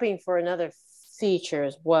prepping for another feature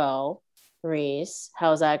as well. Reese,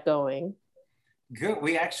 how's that going? Good.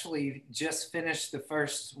 We actually just finished the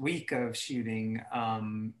first week of shooting.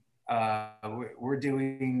 We're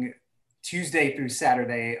doing Tuesday through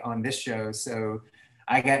Saturday on this show. So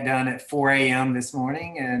I got done at 4 a.m. this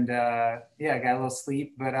morning, and I got a little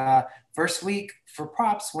sleep. But first week for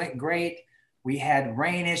props went great. We had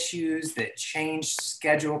rain issues that changed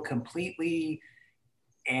schedule completely.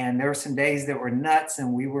 And there were some days that were nuts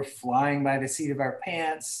and we were flying by the seat of our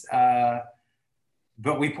pants.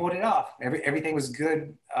 But we pulled it off. Everything was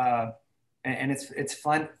good. And it's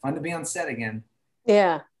fun to be on set again.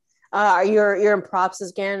 Yeah. You're in props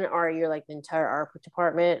again, or you're like the entire art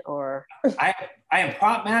department, or? I am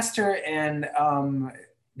prop master, and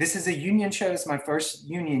this is a union show. It's my first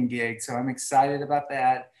union gig, so I'm excited about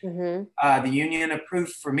that. Mm-hmm. The union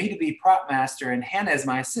approved for me to be prop master, and Hannah is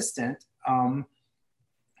my assistant.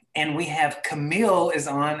 And we have Camille is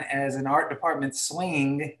on as an art department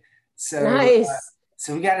swing. So nice.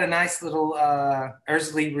 So we got a nice little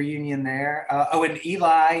Ursley reunion there. And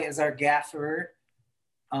Eli is our gaffer.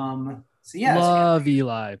 So yeah, love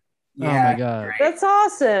Eli. Yeah, oh my god, great. That's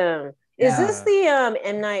awesome. Yeah. Is this the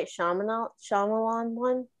M. Night Shyamalan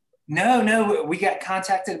one? No, we got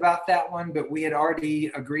contacted about that one, but we had already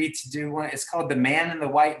agreed to do one. It's called The Man in the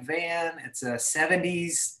White Van. It's a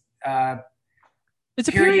 70s it's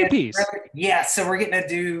a period piece. Yeah, so we're getting to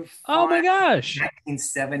do oh my gosh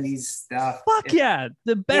 1970s stuff. Fuck yeah,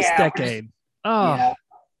 the best decade.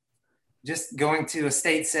 Just going to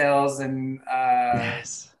estate sales and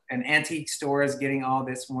yes. and antique stores, getting all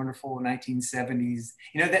this wonderful 1970s.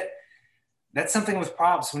 You know, that's something with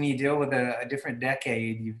props. When you deal with a different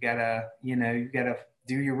decade, you've got to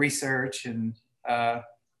do your research and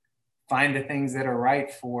find the things that are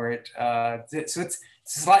right for it. So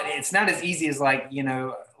it's not as easy as like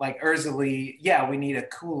Ursley. Yeah, we need a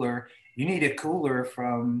cooler. You need a cooler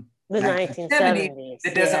from the 1970s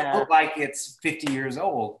that doesn't look like it's 50 years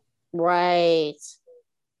old. Right.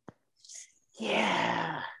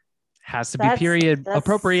 Yeah. Has to be period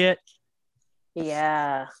appropriate.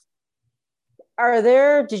 Yeah. Are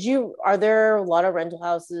there a lot of rental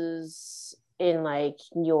houses in like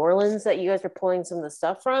New Orleans that you guys are pulling some of the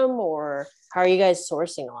stuff from, or how are you guys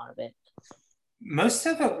sourcing a lot of it? Most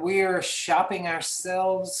of it we're shopping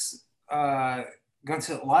ourselves, going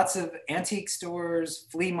to lots of antique stores,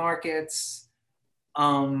 flea markets.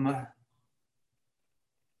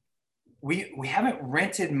 We haven't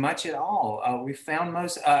rented much at all. We found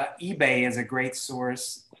most eBay is a great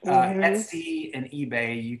source. Etsy and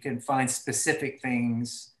eBay, you can find specific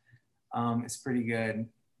things. It's pretty good.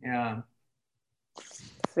 Yeah.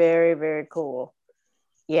 Very, very cool.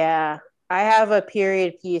 Yeah, I have a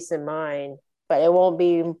period piece in mind, but it won't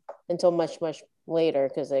be until much, much later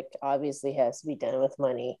because it obviously has to be done with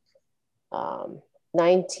money.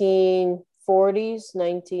 1940s,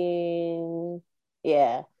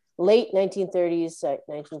 late 1930s,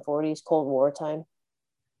 1940s, Cold War time.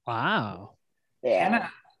 Wow. Yeah.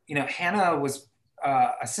 Hannah was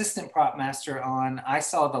assistant prop master on I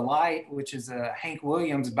Saw the Light, which is a Hank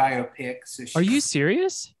Williams biopic. So are you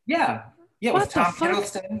serious? Yeah, what with Tom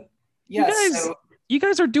Hiddleston. Yeah, you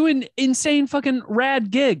guys are doing insane fucking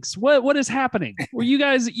rad gigs. What is happening? Well, you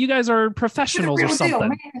guys are professionals or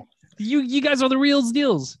something. You guys are the real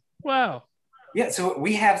deals. Wow. Yeah, so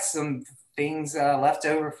we have some things left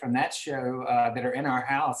over from that show that are in our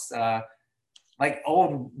house. Like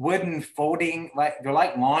old wooden folding, they're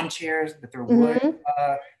like lawn chairs, but they're wood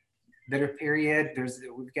that are period.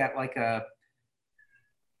 We've got like a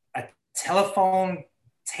telephone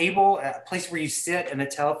table, a place where you sit and the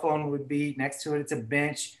telephone would be next to it. It's a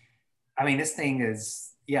bench. I mean, this thing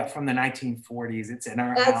is from the 1940s. It's in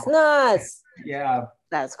our house. That's nuts. Yeah.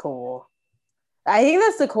 That's cool. I think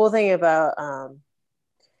that's the cool thing about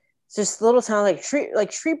just a little town like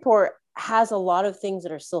Shreveport has a lot of things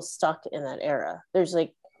that are still stuck in that era. There's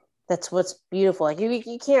that's what's beautiful. Like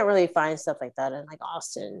you can't really find stuff like that in like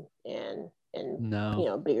Austin and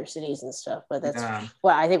no. Bigger cities and stuff. But that's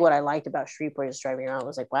what I liked about Shreveport is driving around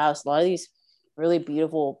was like, wow, so a lot of these really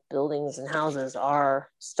beautiful buildings and houses are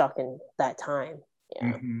stuck in that time.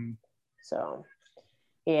 Yeah. Mm-hmm. So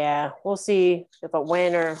yeah, we'll see if I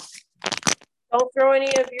win or don't throw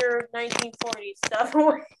any of your 1940s stuff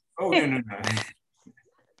away. Oh no.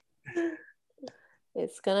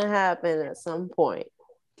 It's gonna happen at some point.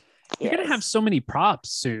 You're gonna have so many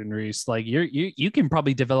props soon, Reese. Like you can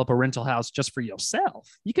probably develop a rental house just for yourself.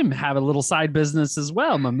 You can have a little side business as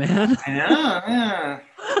well, my man. I know,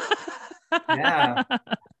 yeah.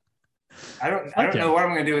 I don't know what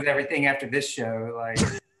I'm gonna do with everything after this show. Like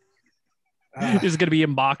it's gonna be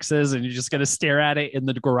in boxes, and you're just gonna stare at it in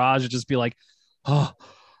the garage and just be like, oh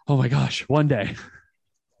my gosh, one day.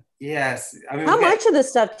 Yes. I mean, how much of this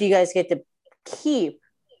stuff do you guys get to keep?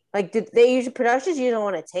 Like, did they usually productions? You don't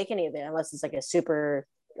want to take any of it unless it's like a super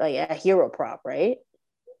like a hero prop, right?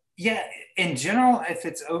 Yeah, in general, if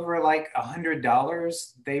it's over like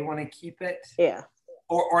 $100, they want to keep it. Yeah.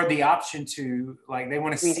 Or the option to, like, they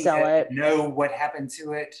want to see it, know what happened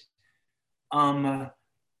to it.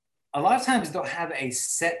 A lot of times they'll have a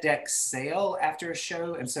set deck sale after a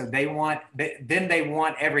show, and so they want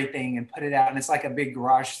everything and put it out, and it's like a big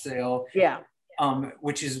garage sale. Yeah.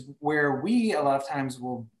 Which is where we a lot of times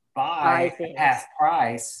will buy half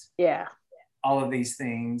price. Yeah. All of these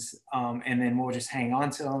things, and then we'll just hang on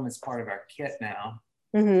to them as part of our kit now.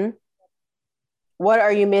 Mm-hmm. What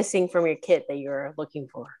are you missing from your kit that you're looking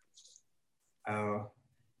for? Oh,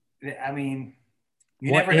 I mean,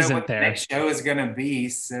 you never know what the next show is going to be,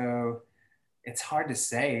 so it's hard to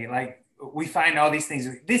say. Like, we find all these things.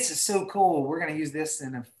 This is so cool. We're going to use this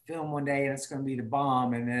in a film one day, and it's going to be the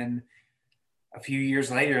bomb. And then a few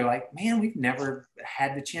years later, like, man, we've never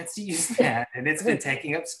had the chance to use that, and it's been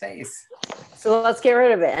taking up space. So let's get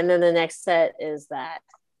rid of it. And then the next set is that.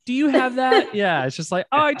 Do you have that? Yeah, it's just like,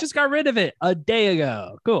 oh, I just got rid of it a day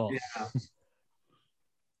ago. Cool. Yeah.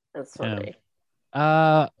 That's funny.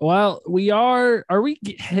 Yeah. Well, are we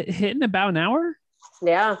hitting about an hour?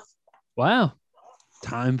 Yeah. Wow.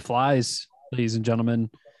 Time flies, ladies and gentlemen.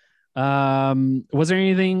 Was there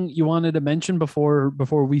anything you wanted to mention before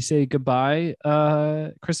we say goodbye,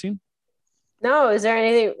 Christine? No, is there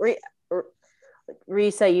anything,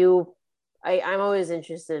 Reese, that I'm always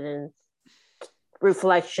interested in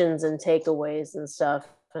reflections and takeaways and stuff,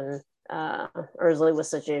 and Urzily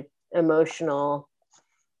was such a emotional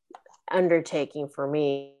undertaking for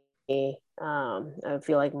me. I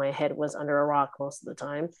feel like my head was under a rock most of the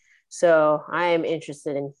time. So I am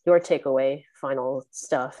interested in your takeaway, final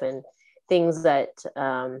stuff, and things that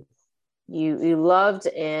you loved,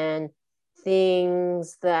 and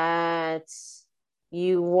things that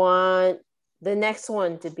you want the next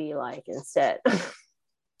one to be like instead.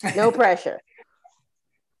 No pressure.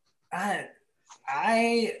 I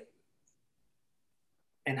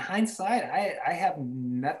in hindsight, I have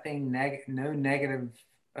nothing no negative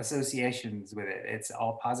associations with it. It's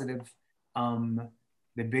all positive.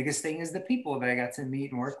 The biggest thing is the people that I got to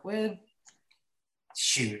meet and work with.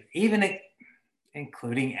 Shoot, even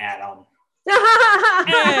including Adam.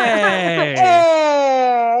 Hey!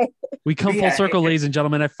 Hey! We come full circle, ladies and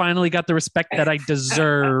gentlemen. I finally got the respect that I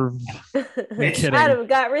deserve. Adam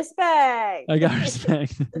got respect. I got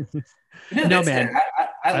respect. No, man.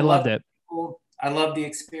 I loved it. I love the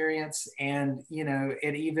experience, and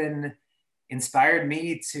it even inspired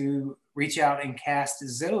me to reach out and cast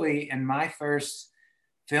Zoe in my first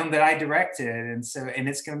film that I directed, and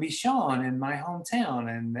it's going to be shown in my hometown,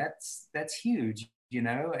 and that's huge,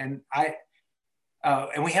 And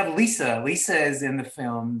and we have Lisa. Lisa is in the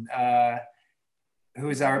film, who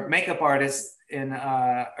is our makeup artist in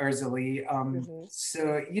Urzily.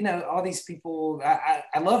 So all these people.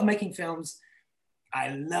 I love making films. I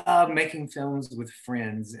love making films with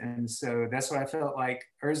friends, and so that's what I felt like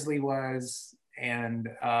Urzily was, and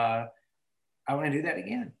I want to do that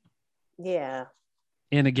again. Yeah.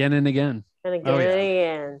 And again and again. And again and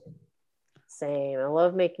again. Same. I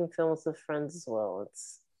love making films with friends as well.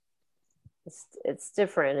 It's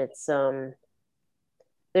different. It's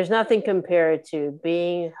there's nothing compared to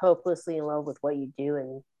being hopelessly in love with what you do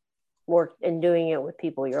and work and doing it with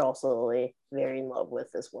people you're also really very in love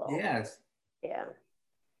with as well. Yes. Yeah.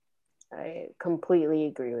 I completely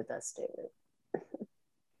agree with that statement.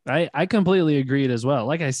 I completely agreed as well.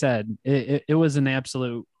 Like I said, it was an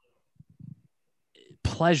absolute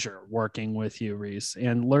pleasure working with you, Reese,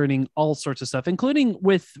 and learning all sorts of stuff, including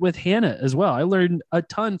with Hannah as well. I learned a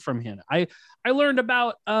ton from Hannah. I learned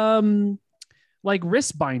about like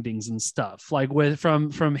wrist bindings and stuff, like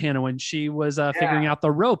from Hannah when she was figuring out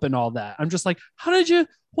the rope and all that. I'm just like, how did you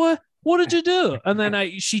what did you do? And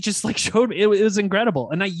then she just like showed me. It was incredible,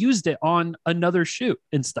 and I used it on another shoot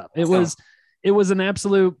and stuff. It was an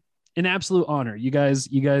absolute honor. You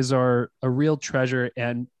guys are a real treasure.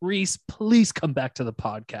 And Reese, please come back to the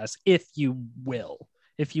podcast if you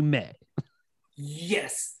may.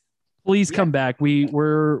 Yes, please come back.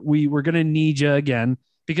 We're gonna need you again,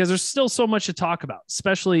 because there's still so much to talk about,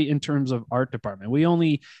 especially in terms of art department. We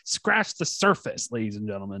only scratched the surface, ladies and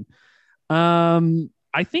gentlemen.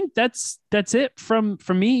 I think that's it from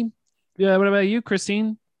me. Yeah. What about you,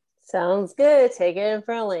 Christine? Sounds good. Take it in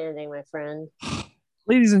for a landing, my friend.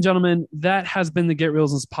 Ladies and gentlemen, that has been the Get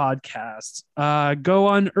Reelsms podcast. Go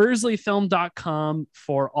on urzlyfilm.com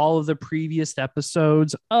for all of the previous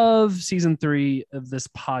episodes of season 3 of this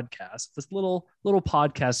podcast. This little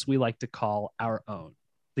podcast we like to call our own,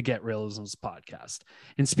 the Get Reelsms podcast.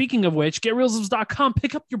 And speaking of which, getreelsms.com,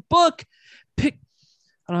 pick up your book. I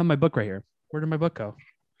don't have my book right here. Where did my book go?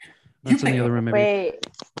 That's in the other room, maybe. Wait,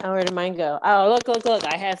 where did mine go? Oh, look!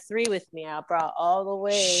 I have 3 with me. I brought all the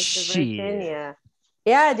way to Virginia.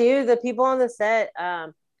 Yeah, dude. The people on the set,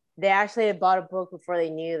 they actually had bought a book before they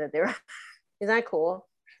knew that they were. Isn't that cool?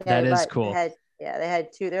 That is cool. They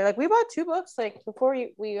had 2. They're like, we bought 2 books like before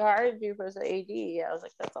we hired you as an AD. Yeah, I was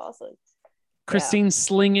like, that's awesome. Christine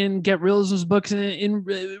slinging Get Realism's books in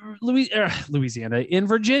Louisiana, in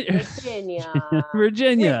Virginia.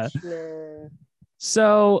 Virginia. Richmond.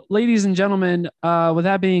 So, ladies and gentlemen, with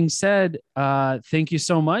that being said, thank you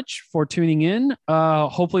so much for tuning in.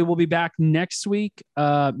 Hopefully we'll be back next week,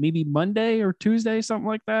 maybe Monday or Tuesday, something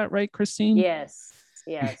like that. Right, Christine? Yes.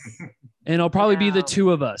 And it'll probably be the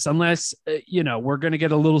 2 of us, unless, we're going to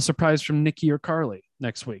get a little surprise from Nikki or Carly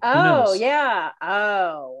next week. Oh, yeah.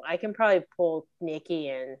 Oh, I can probably pull Nikki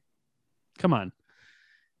in. Come on.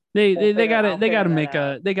 They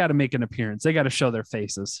gotta make an appearance. They got to show their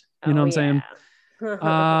faces. You know what I'm saying?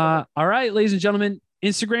 All right, ladies and gentlemen,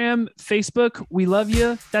 Instagram, Facebook, we love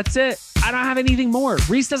you. That's it. I don't have anything more.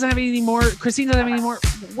 Reese doesn't have anything more. Christine doesn't have anything more.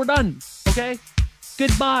 We're done. Okay.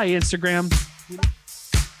 Goodbye, Instagram. Bye.